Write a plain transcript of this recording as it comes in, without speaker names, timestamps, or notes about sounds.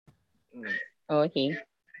Okay.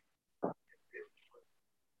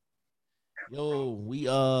 Yo, we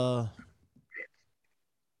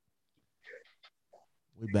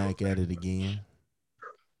back at it again.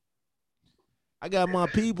 I got my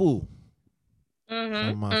people. Some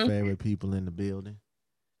of my Mm-hmm. favorite people in the building.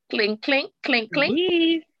 Clink, clink, clink, clink.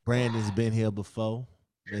 Yeah. Brandon's been here before.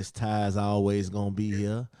 Miss Ty's always gonna be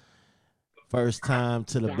here. First time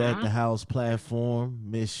to the Bet Yeah. the House platform,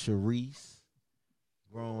 Miss Sharice.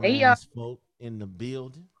 Grown Hey, y'all. ass folk in the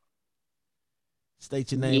building.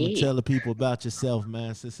 State your name and Yeah. tell the people about yourself,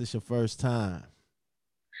 man, since it's your first time.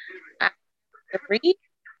 I'm Reed.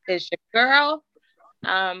 It's your girl.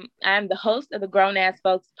 I'm the host of the Grown Ass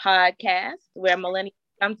Folks podcast, where millennials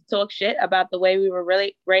come to talk shit about the way we were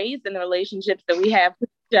really raised and the relationships that we have with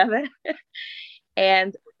each other.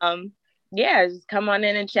 And yeah, just come on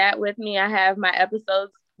in and chat with me. I have my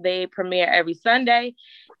episodes, they premiere every Sunday.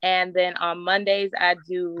 And then on Mondays, I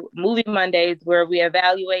do Movie Mondays where we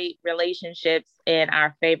evaluate relationships in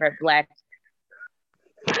our favorite Black.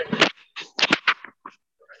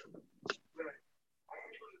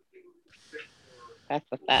 That's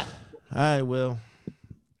what's up. All right, well.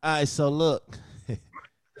 All right, so look.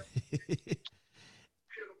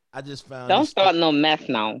 I just found Don't this. start no mess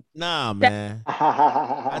now. Nah, man.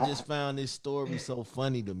 I just found this story so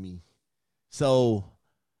funny to me. So,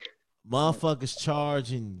 motherfuckers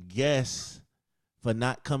charging guests for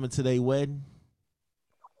not coming to their wedding.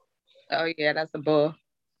 Oh, yeah, that's a bull.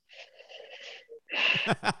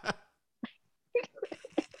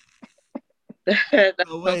 That's So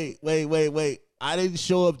so- wait. I didn't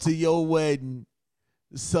show up to your wedding,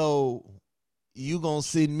 so you gonna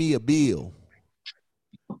send me a bill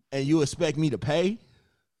and you expect me to pay?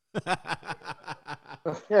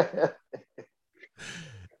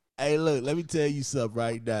 Hey, look, let me tell you something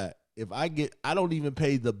right now. I don't even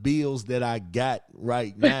pay the bills that I got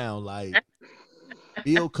right now, like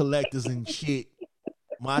bill collectors and shit.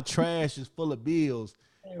 My trash is full of bills.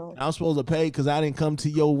 And I'm supposed to pay because I didn't come to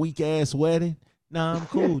your weak ass wedding. Nah, I'm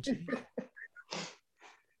cool, G.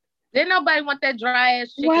 Didn't nobody want that dry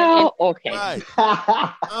ass chicken in. Well, okay. Right.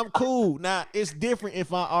 I'm cool. Now it's different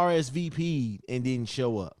if I RSVP'd and didn't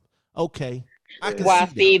show up. Okay. I can Well,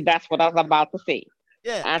 see that. see, that's what I was about to say.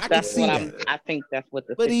 Yeah, I can That's see what that. I think that's what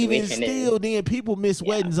the But even situation is. still, then people miss Yeah.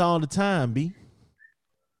 weddings all the time, B.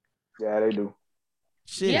 Yeah, they do.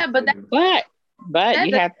 Yeah, Shit. but They that, do. But that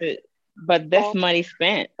you does, have to. But this money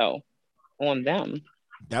spent though on them.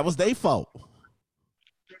 That was their fault.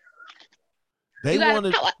 They you gotta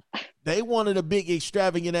wanted they wanted a big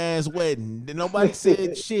extravagant ass wedding. Nobody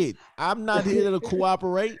said shit. I'm not here to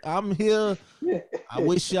cooperate. I'm here. I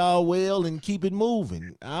wish y'all well and keep it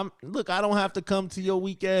moving. Look, I don't have to come to your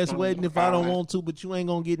weak ass Oh wedding my if I don't god. want to, but you ain't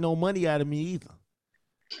gonna get no money out of me either.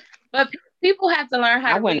 but people have to learn how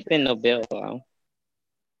I to read. wouldn't send no bill though.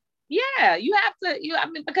 Yeah, you have to. I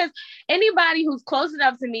mean, because anybody who's close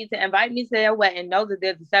enough to me to invite me to their wedding knows that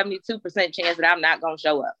there's a 72% chance that I'm not gonna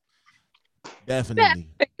show up. Yeah, Definitely.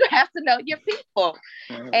 you have to know your people.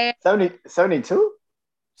 And 72? 72,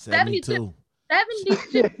 72.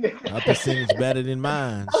 72. Her percentage better than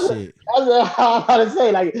mine. Shit. That's what I was about to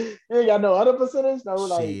say. Like, you ain't got no other percentage? No,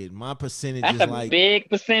 like, Shit. My percentage That's is a like big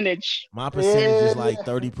percentage. my percentage is like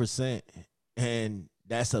yeah. 30%. And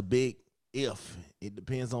that's a big if. It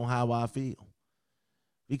depends on how I feel.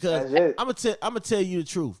 Because That's it. I'm gonna tell you the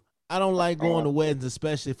truth. I don't like going Uh, to weddings,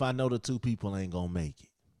 especially if I know the two people ain't gonna make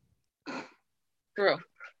True.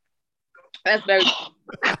 That's very.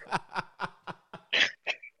 it.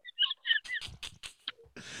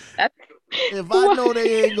 That's If I know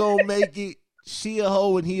they ain't gonna make it, she a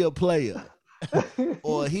hoe and he a player,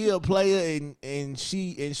 or he a player and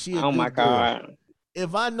she a Oh my good girl. god.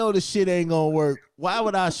 If I know the shit ain't gonna work, why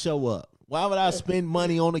would I show up? Why would I spend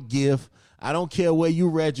money on a gift? I don't care where you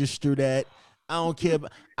register that. I don't care.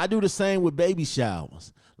 I do the same with baby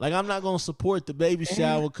showers. Like I'm not gonna support the baby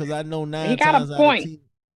shower because I know He nine got a times out of point. 10,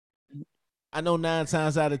 I know 9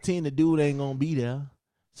 times out of 10 the dude ain't gonna be there.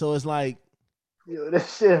 So it's like, Yo,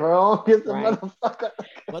 this shit wrong. Get the Right. motherfucker.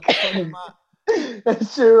 what the fuck am I? That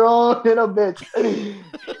shit wrong in a bitch.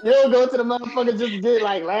 You don't go to the motherfucker just to get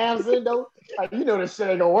like laughs in though. Like you know this shit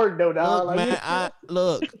ain't gonna work though, dog. Look, Like man,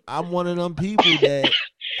 I'm one of them people that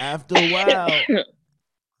after a while,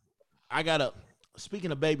 I got a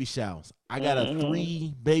speaking of baby showers, I got a Mhm.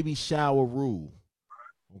 3 baby shower rule.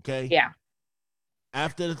 Okay. yeah.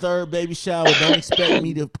 After the third baby shower, don't expect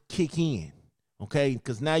me to kick in. Okay,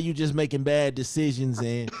 because now you just making bad decisions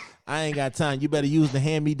and I ain't got time. You better use the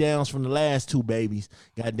hand me downs from the last 2 babies.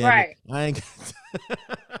 God damn it. Right. I ain't got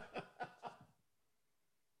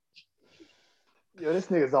Yo, this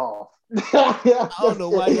nigga's off. I don't know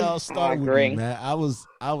why y'all I start with me, agree. man. I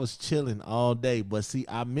was chilling all day, but see,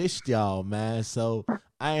 I missed y'all, man. So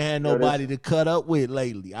I ain't had Yo, nobody to cut up with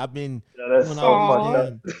lately. I've been that's doing all so these fucked Oh, up.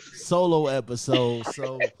 damn solo episodes.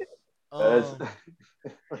 So, That's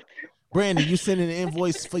um, Brandon, you sending an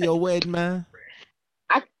invoice for your wedding, man?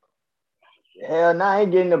 hell nah, I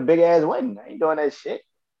ain't getting a big ass wedding. I ain't doing that shit.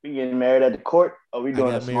 We getting married at the court or we I doing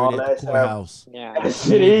a got married small at the ass ceremony. courthouse yeah. with That two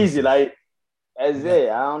shit easy. witnesses. Like, that's I got it.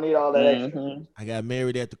 I don't need all that extra. Mm-hmm. I got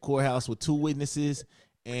married at the courthouse with two witnesses,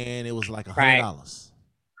 and it was like Right. $100.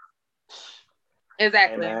 Hey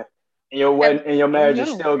Exactly. man. And your wedding and your There you marriage is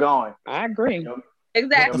go. still going. I agree. Your, What your the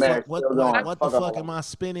Exactly. fuck? marriage still going. What the Fuck fuck all am that. I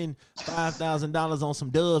spending $5,000 on some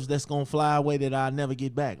doves that's gonna fly away that I never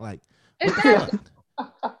get back? Like, what the Exactly. fuck?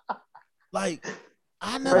 Like,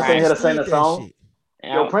 I never Prince ain't Right. here to sing understood the that song. shit.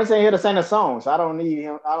 Yo, Yep. Prince ain't here to sing the song, so I don't need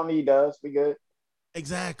him. I don't need us. We good.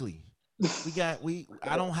 Exactly.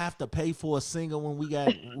 I don't have to pay for a singer when we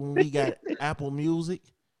got Apple Music.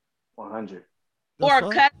 100. The Or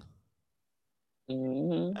fuck? cut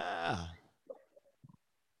Mm-hmm. Ah.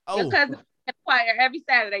 your Oh, cousin in the choir every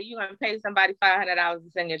Saturday. You gonna pay somebody $500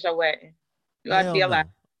 to sing at your wedding. You gotta hell be alive.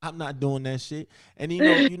 no. I'm not doing that shit. And you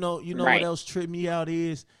know what Right. else tripped me out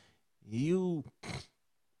is you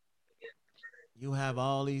have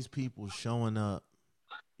all these people showing up,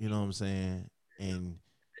 you know what I'm saying? And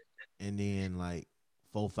then like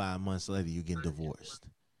 4 5 months later you get divorced.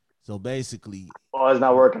 So basically Oh, it's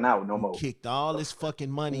not working out no you more. kicked all this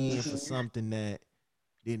fucking money in for Mm-hmm. something that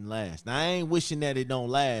didn't last. Now I ain't wishing that it don't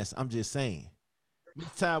last. I'm just saying. Miss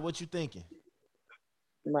Ty, what you thinking?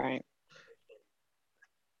 Right.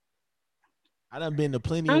 I done been to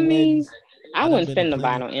plenty I of mean, weddings. I I done wouldn't been to send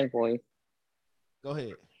nobody plenty. no invoice. Go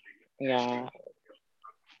ahead. Yeah.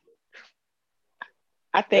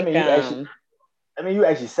 I I think mean, you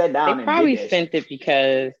actually sat they down and did probably that shit. sent it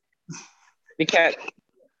because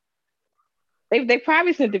they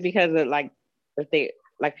probably sent it because of like if they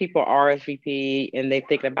like people RSVP and they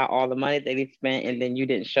thinking about all the money that they spent and then you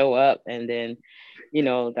didn't show up and then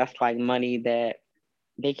that's like money that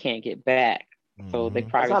they can't get back. So they Mm-hmm. That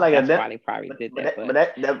probably sound like a that's them, why they probably did but that. that, but But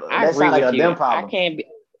that, that, I that agree sound like with a you. them I problem. can't be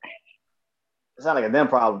It sound like a them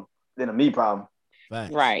problem than a me problem.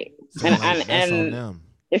 Facts. right. And Sound like and that's on and them.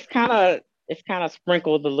 it's kind of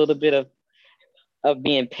sprinkled a little bit of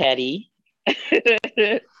being petty.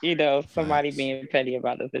 Somebody Facts. being petty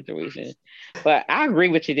about the situation. But I agree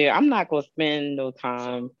with you there. I'm not gonna spend no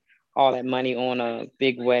time, all that money on a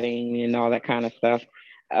big wedding and all that kind of stuff.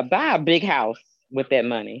 Buy a big house with that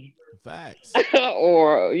money. Facts.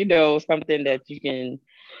 Or, something that you can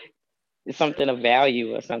something of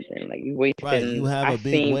value or something. Like you Right. You wasting have I a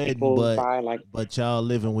big seen wedding, people buy like but y'all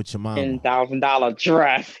living with your ten mama. thousand dollar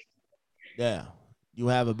dress. Yeah. You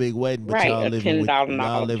have a big wedding, but Right, a ten thousand y'all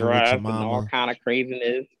dollar living with your dress and all mama. kind of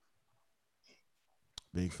craziness.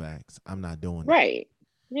 Big facts. I'm not doing it. Right.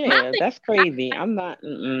 My Yeah, thing, that's crazy. I'm not.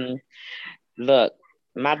 Look,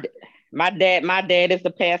 my d- my dad is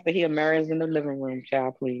the pastor. He marries in the living room.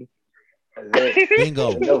 Child, please. That's it. There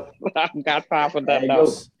Bingo. you go. I don't got time for There that. you No.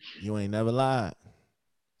 go. You ain't never lied.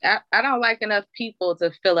 I don't like enough people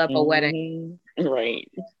to fill up a wedding. Right.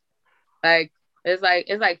 Like it's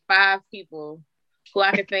like 5 people who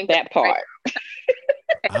I can think of. That part.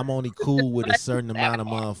 I'm only cool with a certain That amount of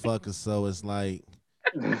part. motherfuckers, so it's like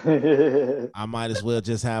That I might as well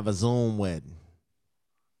just have a Zoom wedding.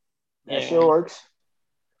 Yeah. shit Yeah. works.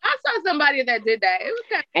 I saw somebody that did that. It was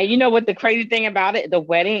kind And you know what the crazy thing about it? The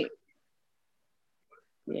wedding.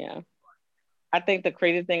 Yeah. I think the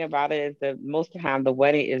crazy thing about it is that most of the time the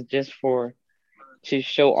wedding is just for to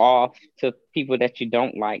show off to people that you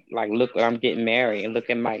don't like. Like, look, I'm getting married, and look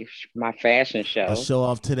at my fashion Or show. show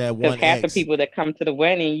off to that Because one half the ex. people that come to the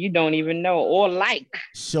wedding you don't even know or like.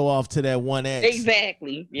 Show off to that one ex.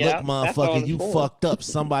 Exactly. Look, Yeah, that's all motherfucker, it's you for. fucked up.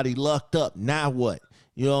 Somebody lucked up. Now what?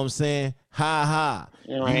 You know what I'm saying? Ha ha.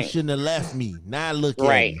 You Right. shouldn't have left me. Now look at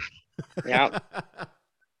Right. me. Yep.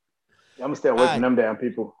 I'm gonna stay All away from right. them damn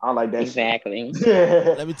people. I don't like that Exactly.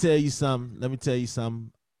 shit. Let me tell you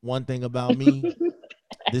something. One thing about me,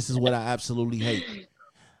 this is what I absolutely hate.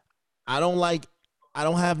 I don't like, I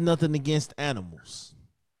don't have nothing against animals.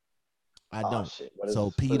 I Oh don't. shit! So What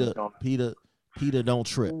is going Peter don't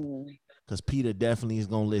trip. Mm. Because Peter definitely is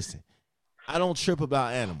gonna listen. I don't trip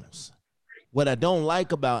about animals. What I don't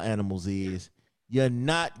like about animals is you're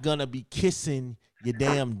not gonna be kissing your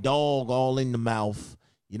damn dog all in the mouth.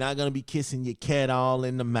 You're not gonna be kissing your cat all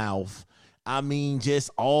in the mouth. I mean, just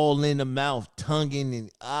all in the mouth, tonguing and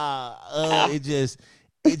Ah, it just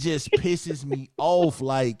pisses me off.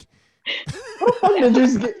 Like, on? Where the fuck did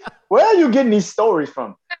you get? Where are you getting these stories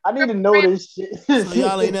from? I need to know this shit. So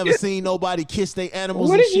y'all ain't never seen nobody kiss their animals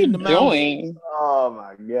What and are shit in you the mouth? doing? Oh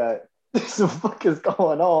my god. What the fuck is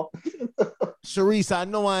going on? Sharice, I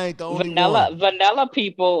know I ain't the only one. Vanilla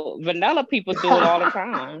people do it all the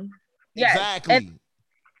time. Yes. Exactly. And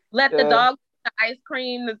let the dog the ice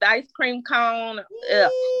cream cone.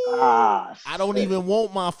 Ugh. Ah, I don't shit. even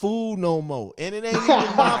want my food no more. And it ain't even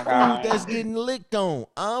my food that's getting licked on.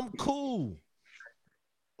 I'm cool.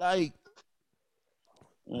 Like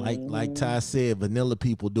Ty said, vanilla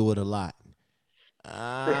people do it a lot.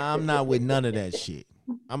 I'm not with none of that shit.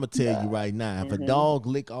 I'm gonna tell you right now. If a dog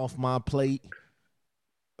lick off my plate,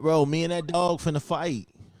 bro, me and that dog finna fight.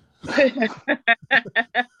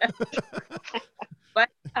 But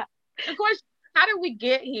of course, how did we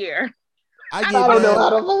get here? I don't know how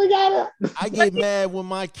the fuck we got it. I get mad when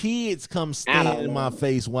my kids come stand in my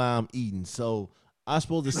face while I'm eating. So I'm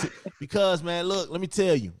supposed to sit because, man, look, let me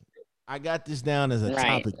tell you, I got this down as a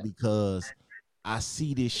topic because I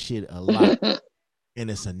see this shit a lot,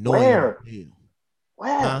 and it's annoying.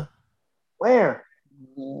 Where? Huh? Where?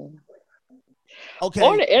 Okay.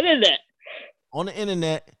 On the internet. On the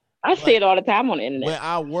internet. I see it all the time on the internet. Where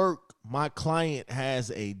I work, my client has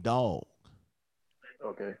a dog.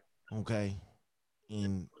 Okay.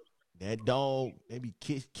 And that dog, they be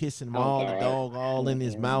kissing all the dog all in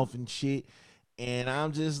his mouth and shit. And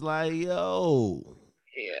I'm just like, yo.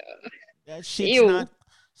 Yeah. That shit's not.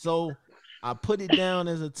 So I put it down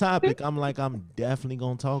as a topic. I'm like, I'm definitely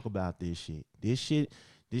gonna talk about this shit. This shit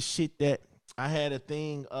that I had a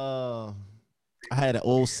thing, I had an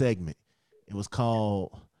old segment. It was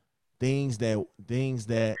called things that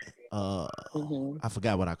I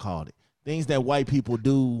forgot what I called it. Things that white people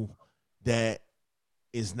do that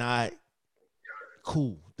is not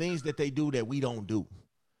cool. Things that they do that we don't do.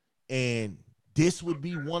 And this would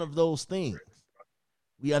be one of those things.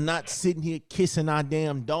 We are not sitting here kissing our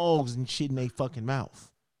damn dogs and shit in their fucking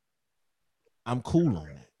mouth. I'm cool on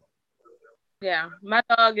that. Yeah, my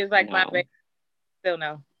dog is like my baby. Still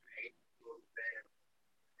no.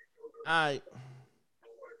 All right.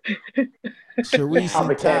 Sharice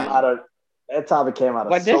and that topic came out of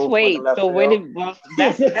But just wait. So when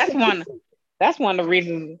that's one of the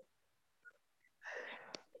reasons.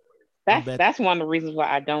 That's one of the reasons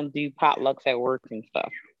why I don't do potlucks at work and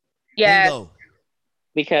stuff. Yeah.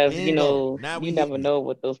 Because you never know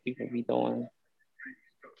what those people be doing.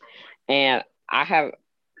 And I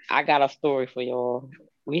got a story for y'all.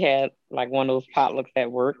 We had like one of those potlucks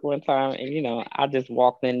at work one time, and I just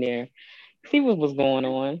walked in there, see what was going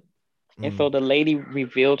on. And so the lady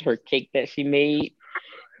revealed her cake that she made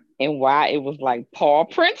and why it was like paw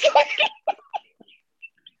prints.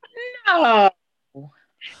 No.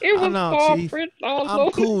 It was paw Chief. prints all I'm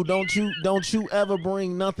over. cool. Don't you ever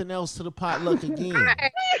bring nothing else to the potluck again.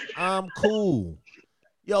 I'm cool.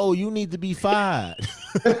 Yo, you need to be fired.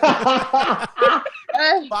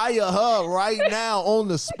 Fire her right now on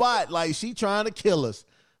the spot like she trying to kill us.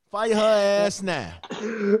 Fire her ass now.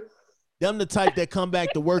 Them the type that come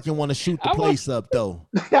back to work and want to shoot the place up, though.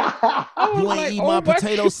 You ain't eat my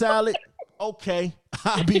potato salad? Okay,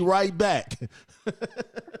 I'll be right back.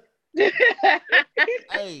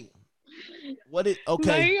 Hey,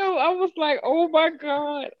 okay. Man, I was like, oh my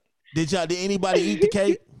God. Did anybody eat the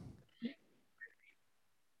cake?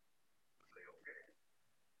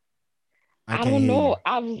 I don't know.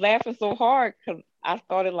 I was laughing so hard because I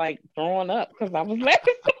started like throwing up because I was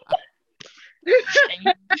laughing so hard.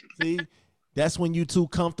 See, that's when you too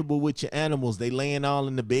comfortable with your animals. They laying all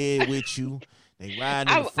in the bed with you. They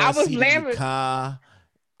riding in the front seat of your car.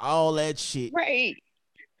 All that shit. Right.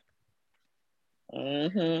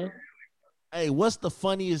 Mm-hmm. Hey, what's the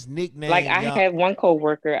funniest nickname? Like I had one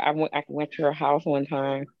coworker. I went to her house one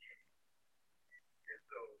time.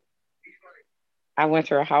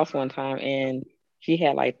 And she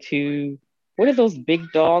had like two. What are those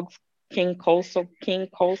big dogs? King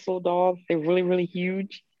Coastal dogs. They're really, really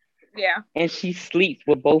huge. Yeah. And she sleeps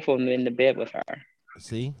with both of them in the bed with her.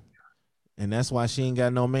 See? And that's why she ain't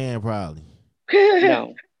got no man, probably.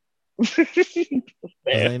 No.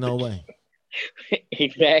 There ain't no way.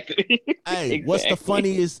 Exactly. Hey, what's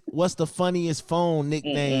the funniest phone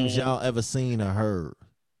nicknames y'all ever seen or heard?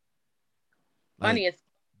 Like, funniest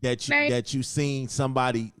that you seen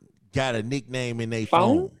somebody got a nickname in their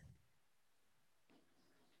phone.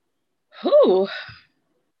 Who?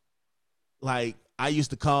 Like I used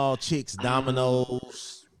to call chicks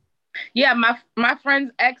Dominoes. Yeah, my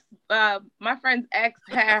friend's ex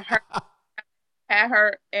had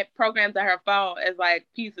her programs on her phone as like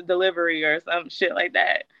pizza delivery or some shit like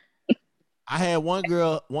that. I had one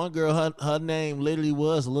girl, her name literally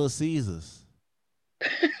was Little Caesars.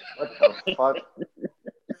 What the fuck?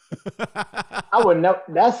 I would know.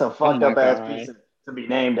 That's a Oh fucked my up ass god. piece to be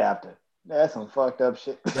named after. That's some fucked up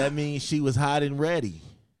shit. That means she was hot and ready.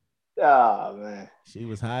 Oh man. She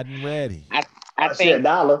was hot and ready. I Oh shit, think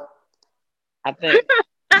dollar. I think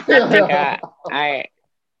I think I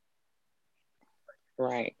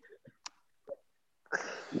right.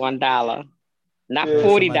 $1. Not You had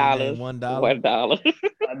Yeah, somebody named $40. $1. $1.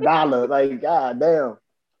 a dollar. Like, god damn.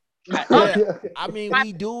 Oh, Yeah, I mean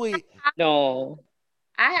we do it. No.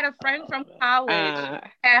 I had a friend from college Uh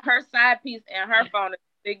had her side piece and her phone is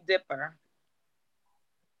Big Dipper.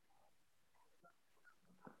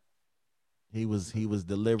 He was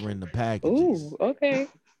delivering the packages. ooh, okay.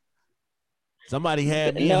 Somebody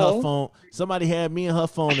had me and her No. phone. Somebody had me and her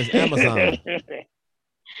phone as Amazon.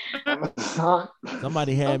 Amazon.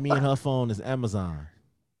 Somebody had me and her phone as Amazon.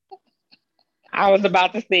 I was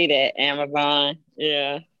about to say that. Amazon.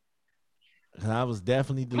 Yeah. 'Cause I was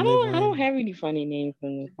definitely I don't delivering. have any funny names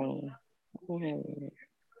on the phone. I don't have any.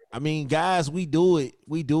 I mean, guys, we do it.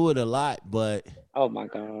 We do it a lot, but Oh my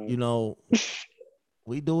god. you know,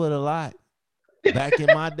 we do it a lot. Back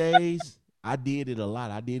in my days, I did it a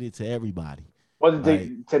lot. I did it to everybody. Was it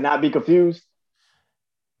Like to not be confused?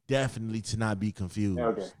 definitely to not be Okay.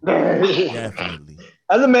 confused. That's Definitely.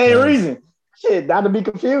 the main Cause reason. Shit, not to be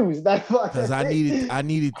confused. That's fucking. Cause I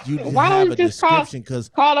needed you to Why don't have you a just call description because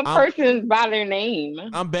call a I'm person by their name?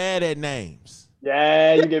 I'm bad at names.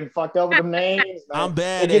 Yeah, you getting fucked up with them names, man. I'm They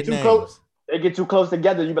bad get at too close. names. They get too close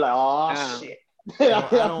together. You be like, oh Uh, shit.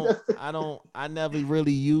 So I never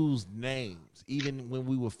really used names. Even when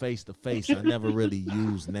we were face to face, I never really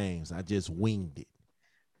used names. I just winged it.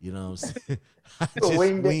 You know what I'm saying? I just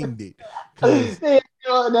Winged it. winged it. Cause Yeah, you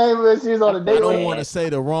know what name was she was on a That's date I don't with. want to say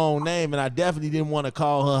the wrong name, and I definitely didn't want to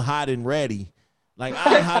call her hot and ready. Like, all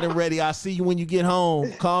right, hot and ready. I'll see you when you get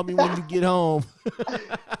home. Call me when you get home.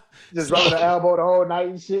 Just So, rubbing the elbow the whole night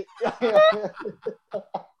and shit.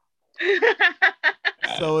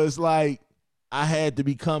 so it's like I had to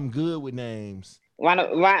become good with names. why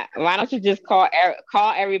don't you just call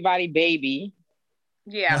everybody baby?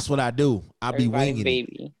 Yeah. That's what I do. I be Everybody winging it.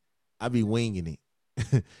 baby. I be winging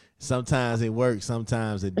it. Sometimes it works,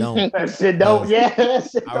 sometimes it don't. That shit don't. Yeah,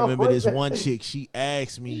 that shit I don't remember work. this one chick, she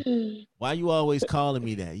asked me, why you always calling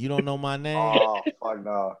me that? You don't know my name? Oh fuck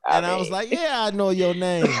no. And I was like, yeah, I know your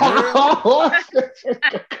name, girl.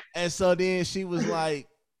 And so then she was like,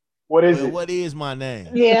 What is well, it? what is my name?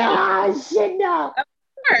 Yeah, shit no.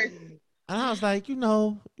 And I was like, you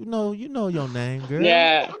know your name, girl.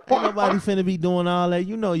 Yeah. Ain't nobody finna be doing all that.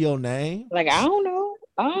 You know your name. Like I don't know.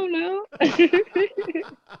 I don't know.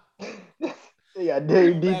 He got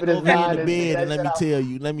dig Go deep back in his over here in mind the and figure bed and that shit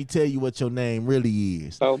out. let me tell you what your name really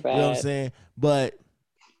is. So You know what I'm bad. saying? But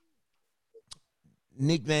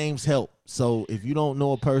nicknames help. So if you don't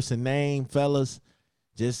know a person's name, fellas,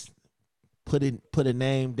 just put a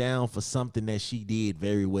name down for something that she did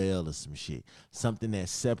very well or some shit. Something that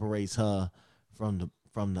separates her from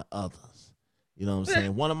the others. You know what I'm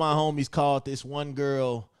saying? One of my homies called this one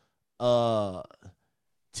girl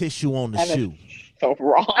tissue on the That is shoe. so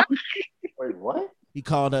wrong. Wait, what? He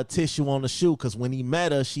called her tissue on the shoe because when he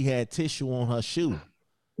met her, she had tissue on her shoe.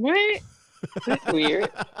 What? That's weird.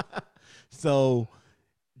 So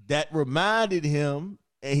that reminded him,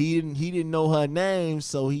 and he didn't know her name,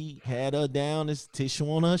 so he had her down as tissue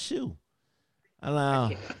on her shoe.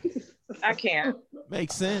 I can't.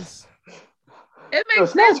 makes sense. It Yo,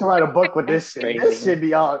 makes Smash sense. can write a book with this shit. Crazy. This shit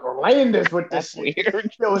be outlandish with this That's shit.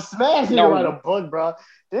 weird. Yo, Smash need to No. write a book, bro.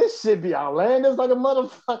 This shit be outlandish like a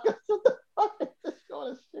motherfucker. What the fuck is this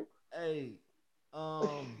going shit? Hey,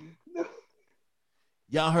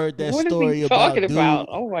 y'all heard that What is story he about talking dude? about?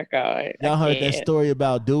 Oh my god. Y'all heard that can't. story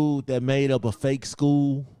about dude that made up a fake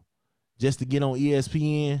school just to get on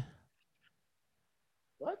ESPN?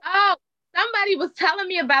 Oh, somebody was telling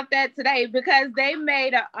me about that today because they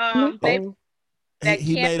made a they No. that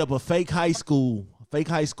He camp. made up a fake high school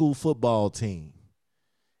football team,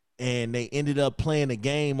 and they ended up playing a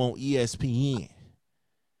game on ESPN.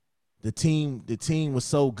 The team was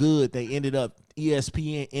so good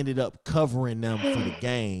ESPN ended up covering them for the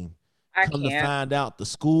game. I Come to can't. find out, the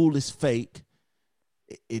school is fake.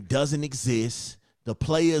 It doesn't exist. The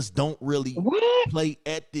players don't really What? play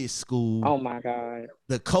at this school. Oh my god.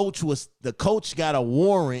 The coach got a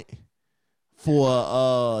warrant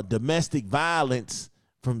for domestic violence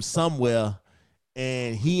from somewhere,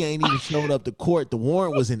 and he ain't even showed up to court. The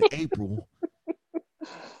warrant was in April.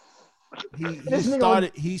 He This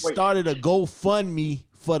nigga started a GoFundMe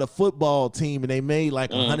for the football team, and they made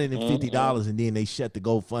like $150, and then they shut the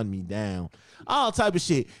GoFundMe down. All type of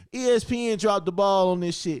shit. ESPN dropped the ball on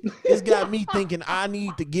this shit. It's got me thinking I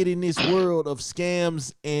need to get in this world of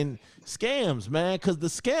scams, man, because the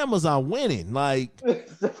scammers are winning. Like,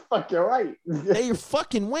 fuck, you're right. they're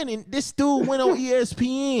fucking winning. This dude went on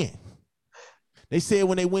ESPN. They said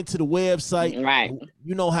when they went to the website, right?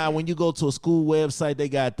 You know how when you go to a school website, they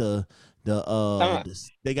got they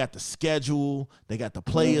got the schedule, they got the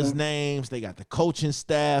players' names, they got the coaching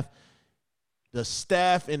staff. The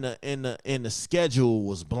staff in the schedule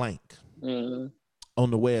was blank on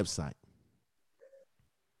the website.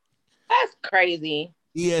 That's crazy.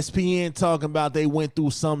 ESPN talking about they went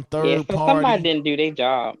through some third party. Somebody didn't do their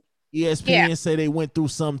job. ESPN say they went through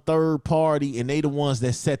some third party and they the ones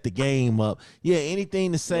that set the game up. Yeah,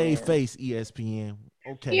 anything to save face, ESPN.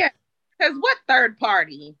 Okay. Yeah, because what third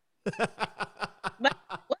party?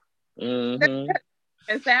 The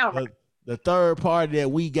third party that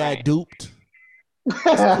we got duped.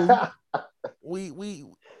 We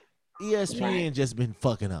ESPN just been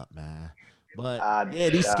fucking up, man. But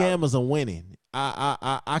these scammers are winning.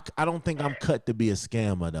 I don't think I'm cut to be a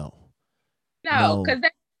scammer though. No, because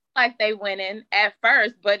they like they winning at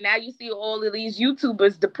first, but now you see all of these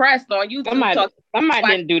YouTubers depressed on YouTube. Somebody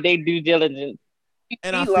didn't do their due diligence.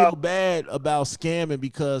 And I feel bad about scamming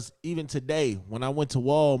because even today, when I went to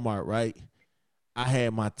Walmart, right, I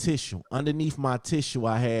had my tissue. Underneath my tissue,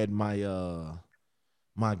 I had my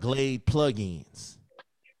my Glade plugins.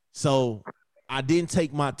 So I didn't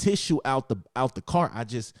take my tissue out the cart. I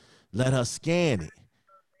just let her scan it.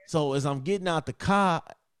 So as I'm getting out the car,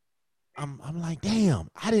 I'm like, damn,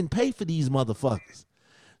 I didn't pay for these motherfuckers.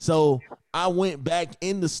 So I went back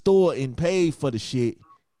in the store and paid for the shit,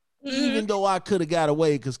 even though I could have got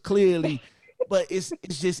away, because clearly, but it's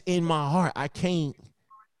just in my heart. I can't.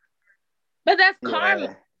 But that's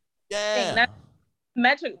karma. Yeah. That's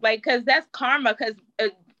metric, like, because that's karma. Because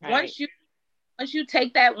once you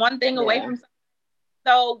take that one thing away from something,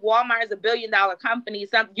 so Walmart is $1 billion company,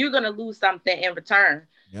 you're gonna lose something in return.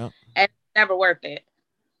 Yeah. And it's never worth it.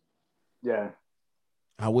 Yeah.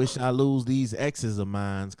 I wish I lose these exes of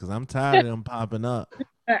mine because I'm tired of them popping up.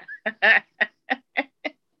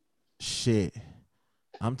 Shit.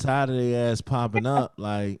 I'm tired of their ass popping up.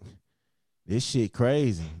 Like, this shit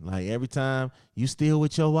crazy. Like, every time you still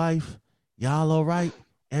with your wife, y'all all right?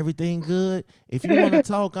 Everything good? If you want to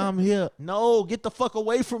talk, I'm here. No, get the fuck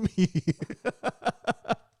away from me.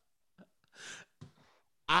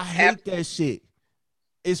 I hate that shit.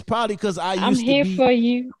 It's probably because I'm here for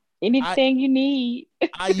you. Anything you need.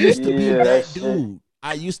 I used to be that dude.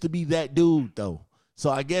 I used to be that dude, though.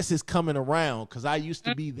 So I guess it's coming around because I used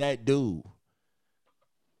to be that dude.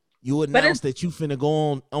 You announce that you finna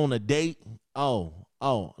go on a date. Oh,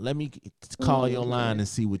 let me call your line and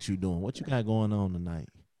see what you doing. What you got going on tonight?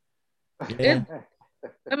 Yeah.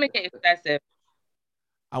 Let me get excessive.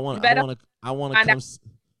 I want to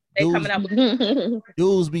come.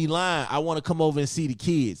 Dudes be lying. I want to come over and see the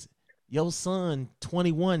kids. Your son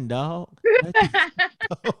 21, dog. Let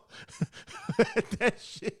that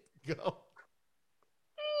shit go.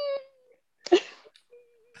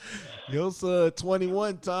 Your son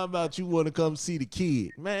 21 talking about you want to come see the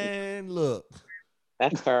kid. Man, look.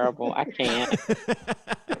 That's terrible. I can't.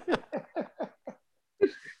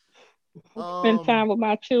 Spend time with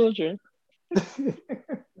my children.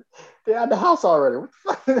 They're at the house already.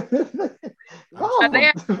 What the fuck?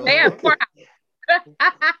 They have 4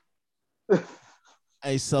 houses.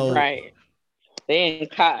 Hey, so right. They're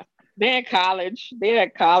in college. They're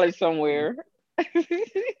at college somewhere. I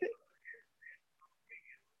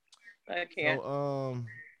can't. So,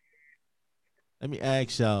 let me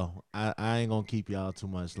ask y'all. I ain't gonna keep y'all too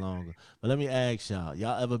much longer, but let me ask y'all.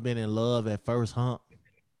 Y'all ever been in love at first hump?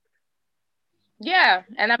 Yeah,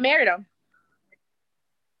 and I married him.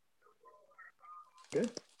 Good.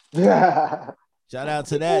 Shout out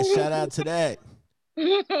to that. Shout out to that.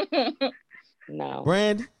 No.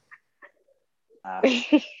 Brandon?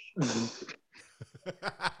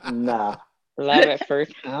 Nah. Love at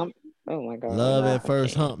first hump. Oh my God. Love at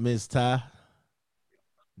first hump, Miss Ty.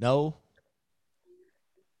 No?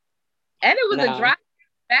 And it was a drive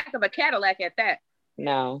back of a Cadillac at that.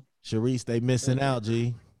 No. Sharice, they missing out,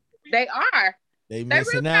 G. They are. They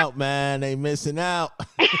missing out, man. They missing out.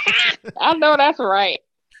 I know that's right.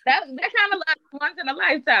 That kind of love once in a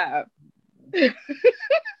lifetime.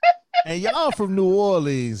 And y'all from New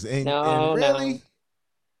Orleans, and really,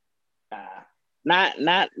 not.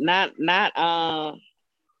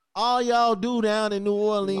 All y'all do down in New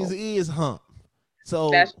Orleans is hump.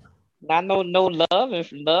 So not no love and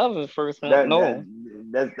first hump.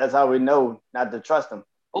 That's how we know not to trust them.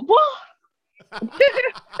 What?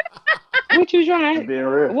 What you Just trying? being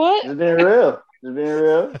real. What? Just being real. Just being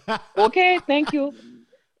real. Okay, thank you.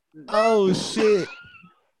 Oh shit.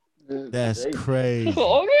 That's Hey, crazy.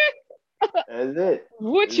 Okay, that's it.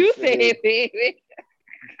 what you It's, said, baby?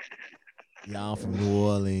 Y'all from New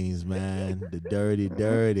Orleans, man. The dirty, mhm.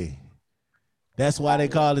 dirty. That's why they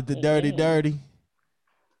call it the dirty, Mm-mm. dirty.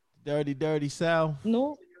 Dirty, dirty South.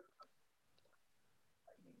 No,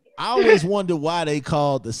 I always wondered why they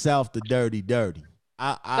called the South the dirty, dirty.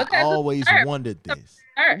 I Because of the always dirt. wondered this.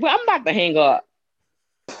 Dirt. well, I'm about to hang up.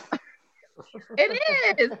 It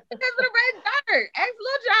is because of the red dirt. Ask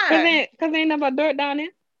Lil John. Cause ain't nothing but dirt down there.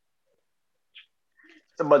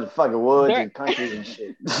 It's a bunch of fucking woods Dirt, and country and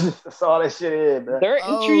shit. That's all that shit is, man. dirt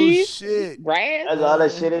and Oh trees, shit. grass. That's all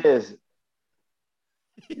that shit is.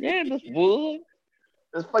 Yeah, this wood.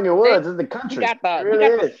 It's fucking They woods. It's the country. It We got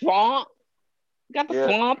really the is. swamp. We got the Yeah.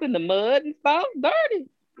 swamp and the mud and stuff. Dirty.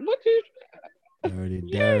 What you? Dirty,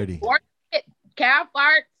 Yeah. dirty. horse shit, cow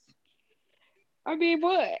farts. I mean,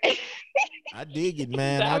 what? I dig it,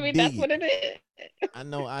 man. I I mean, that's dig it. what it is. I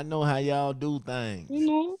know how y'all do You things.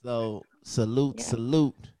 know, So salute, yeah.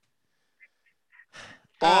 salute.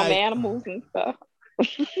 Farm I animals and stuff.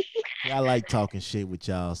 I like talking shit with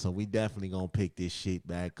y'all, so we definitely gonna pick this shit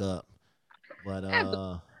back up. But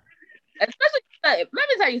Absolutely. Especially, let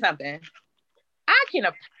me tell you something. I can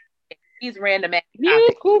appreciate these random ass You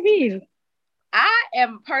topics. cool beans. I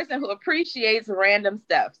am a person who appreciates random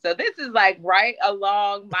stuff. So this is like right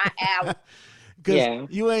along my alley. Cause Yeah.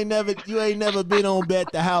 you ain't never been on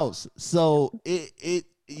Bet the House. So it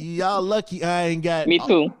y'all lucky I ain't got Me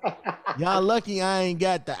too. y'all lucky I ain't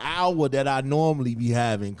got the hour that I normally be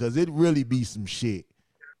having, cause it really be some shit.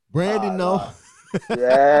 Brandon, no. Nah.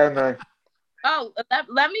 Yeah, man. Oh,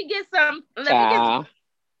 let me get some. Let me get Child.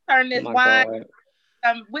 turn Oh this my wine, God.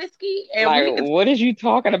 some whiskey, and Like, we can. what is you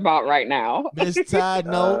talking about right now? Miss Todd,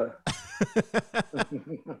 no. Uh,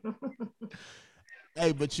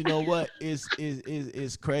 Hey, but you know what?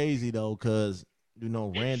 It's crazy though, cause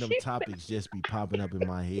random topics just be popping up in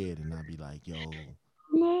my head, and I be like, yo,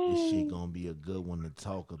 this shit Man. gonna be a good one to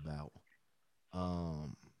talk about.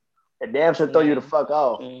 Um, it damn sure throw you the Yeah. fuck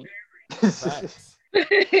off. Mm. facts,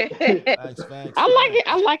 facts, facts, I facts.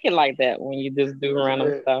 like it like that when you just do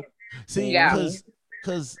random stuff. See, Yeah. Hmm.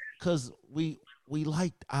 cause we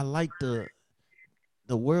like I like the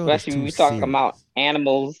world is Especially when too we talking about serious.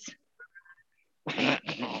 animals.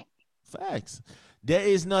 Facts. There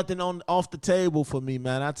is nothing on off the table for me,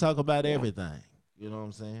 man. I talk about Yeah. everything. You know what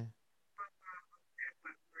I'm saying?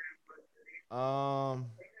 Um.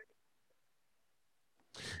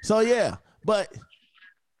 So yeah, but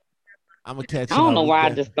I'm gonna catch I don't y'all. know We why I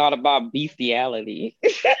definitely. just thought about bestiality.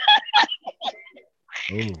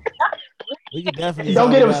 Oh, we could definitely Don't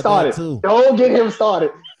talk get him about that started. too. Don't get him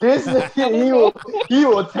started. This I don't he know.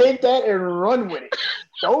 will take that and run with it.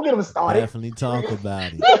 Don't get him started. Definitely talk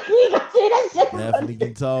about it. Definitely can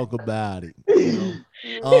See talk about it.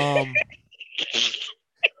 that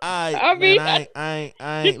I I man, mean, I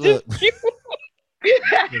it ain't just look. came,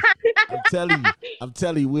 Listen, I'm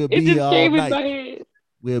telling you, we'll it be here just all came in night. my head.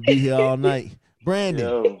 We'll be here all night. Brandon,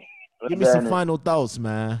 Yo, give what's me some happening? final thoughts,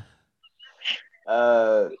 man.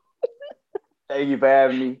 Uh, thank you for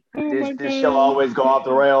having me. Oh This my this show God. always go off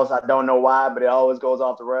the rails. I don't know why, but it always goes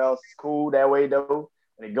off the rails. It's cool that way though,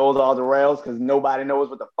 and it goes off the rails because nobody knows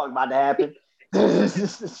what the fuck about to happen.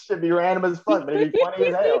 This should be random as fuck, but it'd be funny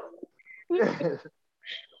as hell.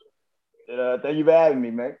 Thank you for having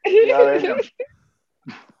me, man. You already know.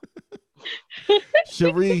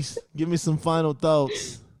 Sharice, give me some final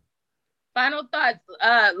thoughts. Final thoughts.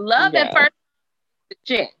 Love at Yeah. first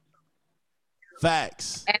shit.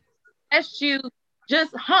 Facts. And let you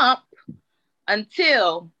just hump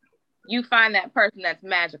until you find that person that's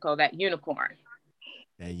magical, that unicorn.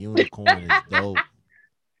 That unicorn is dope.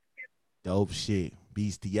 Dope shit.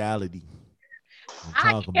 Bestiality. We'll I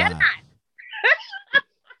talk about cannot.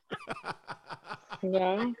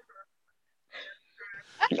 Yeah.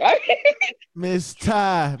 it. Miss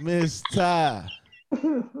Ty, Miss Ty.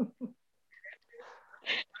 Give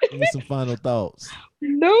me some final thoughts.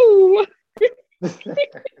 No.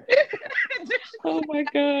 Oh my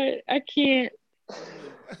God. I can't.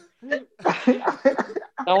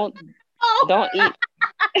 Don't Oh, don't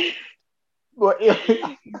eat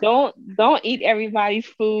Well, don't eat everybody's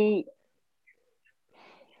food.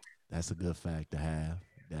 That's a good fact to have.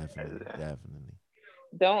 Definitely, definitely.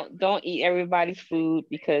 Don't eat everybody's food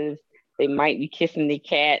because they might be kissing the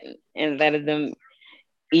cat and letting them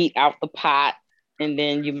eat out the pot, and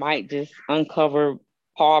then you might just uncover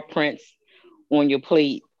paw prints on your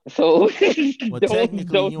plate. So Well, technically,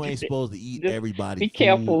 don't you do ain't it. supposed to eat Just everybody be food.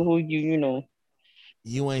 careful who you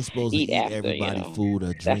You ain't supposed to eat eat after. everybody food or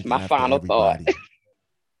That's drink my after final thought. everybody.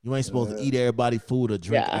 You ain't supposed to eat everybody food or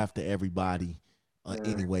drink Yeah. after everybody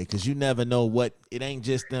anyway, because you never know what, it ain't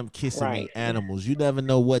just them kissing Right. the animals. You never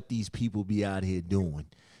know what these people be out here doing.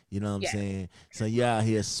 You know what I'm Yeah. saying? So you out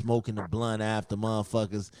here smoking the blunt after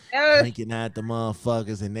motherfuckers, Uh, drinking after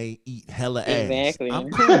motherfuckers, and they eat hella ass. I'm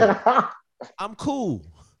Exactly. cool. I'm cool.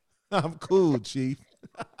 I'm cool, Chief.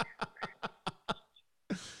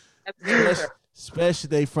 that's very true. Especially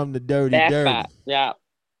they from the dirty, That dirty. spot. Yeah.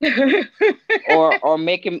 Or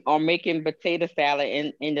making potato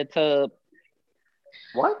salad in the tub.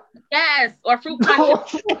 What? Yes, or fruit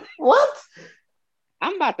punch. What?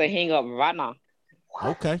 I'm about to hang up right now.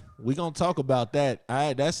 Okay, we gonna talk about that. All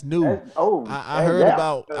right, that's new. I heard yeah.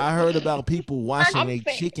 about people washing I'm their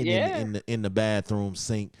saying, chicken yeah, in the bathroom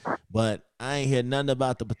sink, but I ain't heard nothing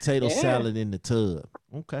about the potato yeah. salad in the tub.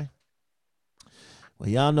 Okay. Well,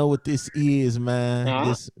 y'all know what this is, man. Uh,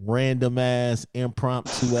 This random ass,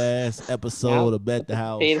 impromptu ass yeah. episode of Bet Put the the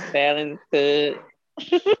House. potato salad in the tub.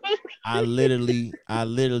 I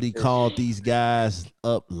literally called these guys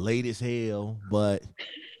up late as hell, but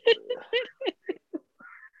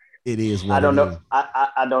it is I what it don't know. is.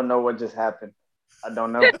 I don't know what just happened. I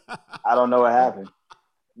don't know. I don't know what happened.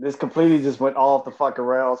 This completely just went off the fucking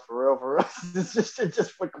rails for real, for real. It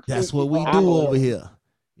just went That's completely what we off the do I'm over rails. here.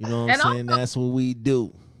 You know what I'm And saying? also, That's what we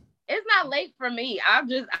do. it's not late for me. I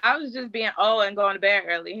was just being and going to bed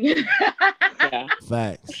early. yeah.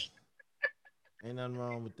 Facts. Ain't nothing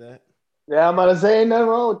wrong with that. Yeah, I'm about to say ain't nothing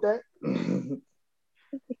wrong with that.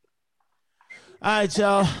 All right,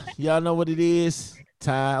 y'all. Y'all know what it is.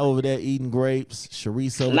 Ty over there eating grapes.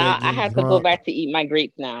 Sharice over there Now I getting have to go drunk. back to eat my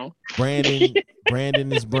grapes now. Brandon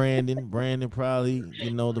is Brandon. Brandon probably,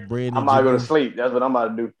 the bread I'm and about to go to juice. sleep. That's what I'm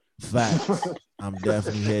about to do. Facts. I'm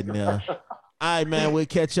definitely heading there. All right, man. We'll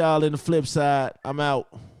catch y'all in the flip side. I'm out.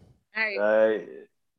 All right. All right.